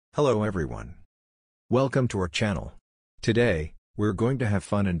Hello everyone. Welcome to our channel. Today, we're going to have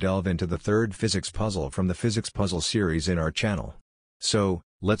fun and delve into the third physics puzzle from the physics puzzle series in our channel. So,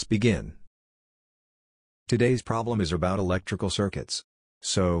 let's begin. Today's problem is about electrical circuits.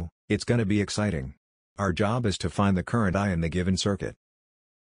 So, it's gonna be exciting. Our job is to find the current I in the given circuit.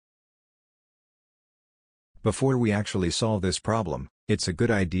 Before we actually solve this problem, it's a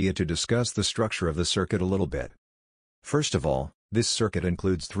good idea to discuss the structure of the circuit a little bit. First of all, this circuit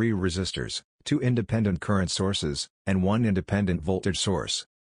includes 3 resistors, 2 independent current sources, and 1 independent voltage source.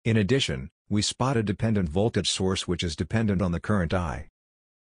 In addition, we spot a dependent voltage source which is dependent on the current I.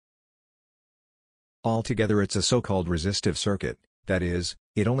 Altogether it's a so-called resistive circuit, that is,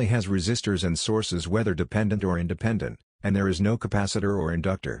 it only has resistors and sources whether dependent or independent, and there is no capacitor or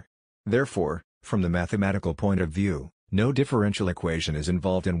inductor. Therefore, from the mathematical point of view, no differential equation is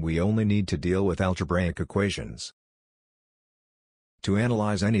involved and we only need to deal with algebraic equations. To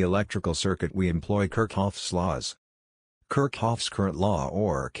analyze any electrical circuit we employ Kirchhoff's laws. Kirchhoff's current law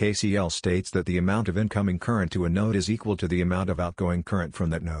or KCL states that the amount of incoming current to a node is equal to the amount of outgoing current from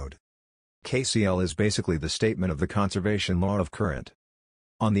that node. KCL is basically the statement of the conservation law of current.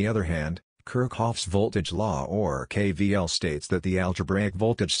 On the other hand, Kirchhoff's voltage law or KVL states that the algebraic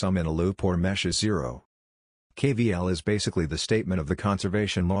voltage sum in a loop or mesh is 0. KVL is basically the statement of the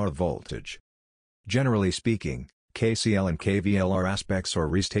conservation law of voltage. Generally speaking, KCL and KVL are aspects or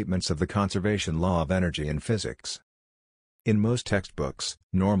restatements of the conservation law of energy in physics. In most textbooks,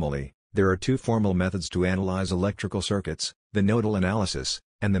 normally, there are 2 formal methods to analyze electrical circuits, the nodal analysis,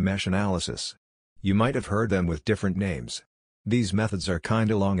 and the mesh analysis. You might have heard them with different names. These methods are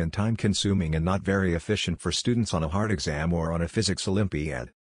kinda long and time-consuming and not very efficient for students on a hard exam or on a physics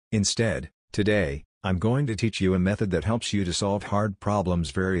Olympiad. Instead, today, I'm going to teach you a method that helps you to solve hard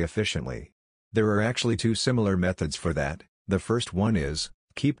problems very efficiently. There are actually 2 similar methods for that. The first one is,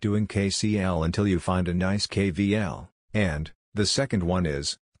 keep doing KCL until you find a nice KVL, and, the second one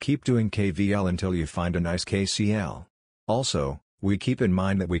is, keep doing KVL until you find a nice KCL. Also, we keep in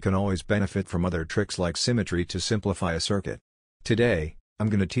mind that we can always benefit from other tricks like symmetry to simplify a circuit. Today, I'm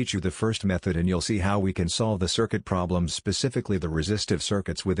going to teach you the first method and you'll see how we can solve the circuit problems, specifically the resistive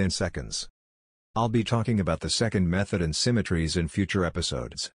circuits, within seconds. I'll be talking about the second method and symmetries in future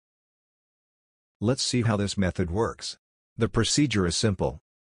episodes. Let's see how this method works. The procedure is simple.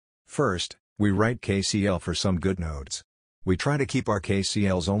 First, we write KCL for some good nodes. We try to keep our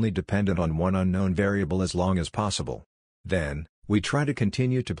KCLs only dependent on one unknown variable as long as possible. Then, we try to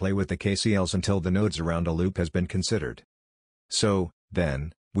continue to play with the KCLs until the nodes around a loop has been considered. So,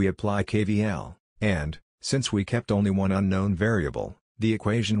 then, we apply KVL, and, since we kept only one unknown variable, the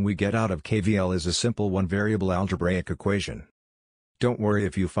equation we get out of KVL is a simple one-variable algebraic equation. Don't worry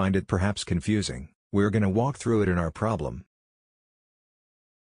if you find it perhaps confusing, we're gonna walk through it in our problem.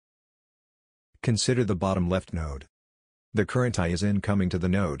 Consider the bottom left node. The current I is incoming to the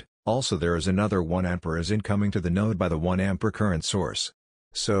node, also there is another 1 ampere is incoming to the node by the 1 ampere current source.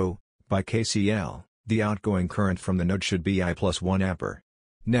 So, by KCL, the outgoing current from the node should be I plus 1 ampere.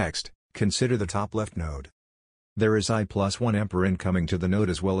 Next, consider the top left node. There is I plus 1 ampere incoming to the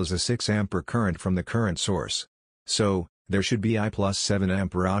node as well as a 6 ampere current from the current source. So, there should be I plus 7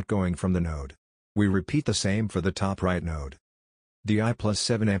 ampere outgoing from the node. We repeat the same for the top right node. The I plus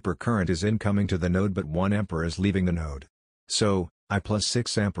 7 ampere current is incoming to the node but 1 ampere is leaving the node. So, I plus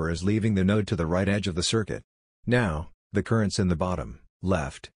 6 ampere is leaving the node to the right edge of the circuit. Now, the currents in the bottom,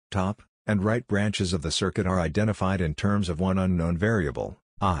 left, top, and right branches of the circuit are identified in terms of one unknown variable,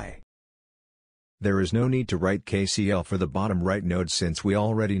 I. There is no need to write KCL for the bottom right node since we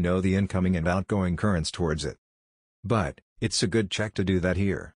already know the incoming and outgoing currents towards it. But, it's a good check to do that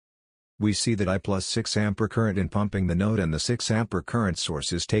here. We see that I plus 6 ampere current in pumping the node and the 6 ampere current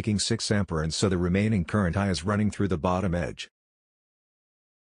source is taking 6 ampere and so the remaining current I is running through the bottom edge.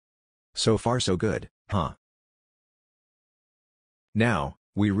 So far so good, huh? Now,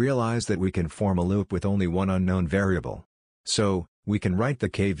 we realize that we can form a loop with only one unknown variable. So, we can write the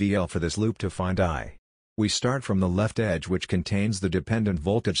KVL for this loop to find I. We start from the left edge which contains the dependent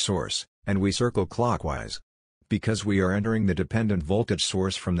voltage source, and we circle clockwise. Because we are entering the dependent voltage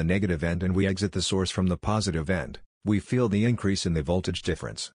source from the negative end and we exit the source from the positive end, we feel the increase in the voltage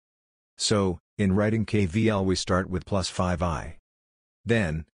difference. So, in writing KVL we start with plus 5I.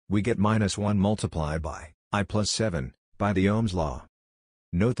 Then, we get minus 1 multiplied by I plus 7, by the Ohm's law.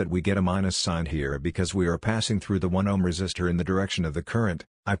 Note that we get a minus sign here because we are passing through the 1 ohm resistor in the direction of the current,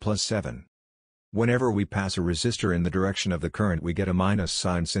 I plus 7. Whenever we pass a resistor in the direction of the current we get a minus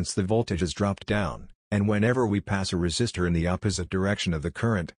sign since the voltage has dropped down. And whenever we pass a resistor in the opposite direction of the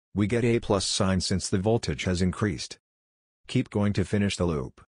current, we get a plus sign since the voltage has increased. Keep going to finish the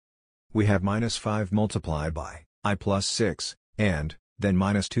loop. we have minus 5 multiplied by I plus 6, and then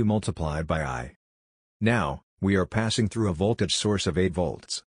minus 2 multiplied by I. Now, we are passing through a voltage source of 8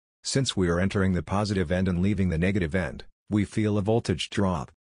 volts. Since we are entering the positive end and leaving the negative end, we feel a voltage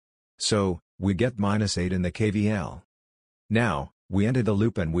drop. So, we get minus 8 in the KVL. Now, we ended the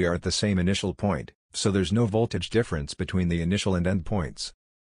loop and we are at the same initial point, so there's no voltage difference between the initial and end points.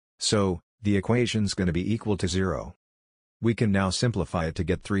 So, the equation's going to be equal to 0. We can now simplify it to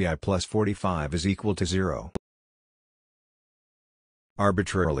get 3i plus 45 is equal to 0.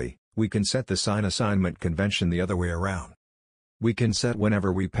 Arbitrarily, we can set the sign assignment convention the other way around. We can set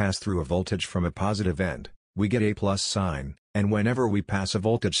whenever we pass through a voltage from a positive end, we get a plus sign, and whenever we pass a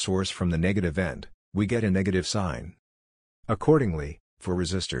voltage source from the negative end, we get a negative sign. Accordingly, for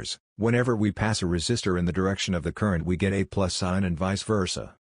resistors, whenever we pass a resistor in the direction of the current we get a plus sign and vice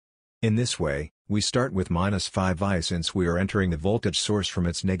versa. In this way, we start with minus 5i since we are entering the voltage source from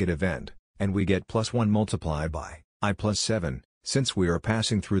its negative end, and we get plus 1 multiplied by I plus 7, since we are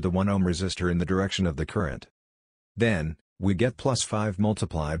passing through the 1 ohm resistor in the direction of the current. Then, we get plus 5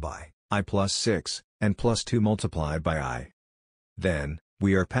 multiplied by I plus 6, and plus 2 multiplied by I. Then,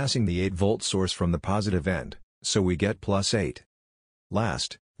 we are passing the 8 volt source from the positive end, so we get plus 8.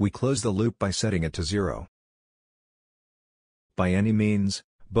 Last, we close the loop by setting it to 0. By any means,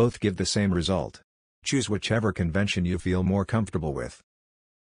 both give the same result. Choose whichever convention you feel more comfortable with.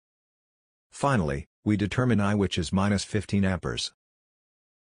 Finally, we determine I, which is minus 15 amperes.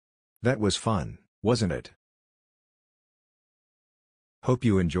 That was fun, wasn't it? Hope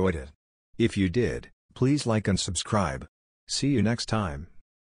you enjoyed it. If you did, please like and subscribe. See you next time.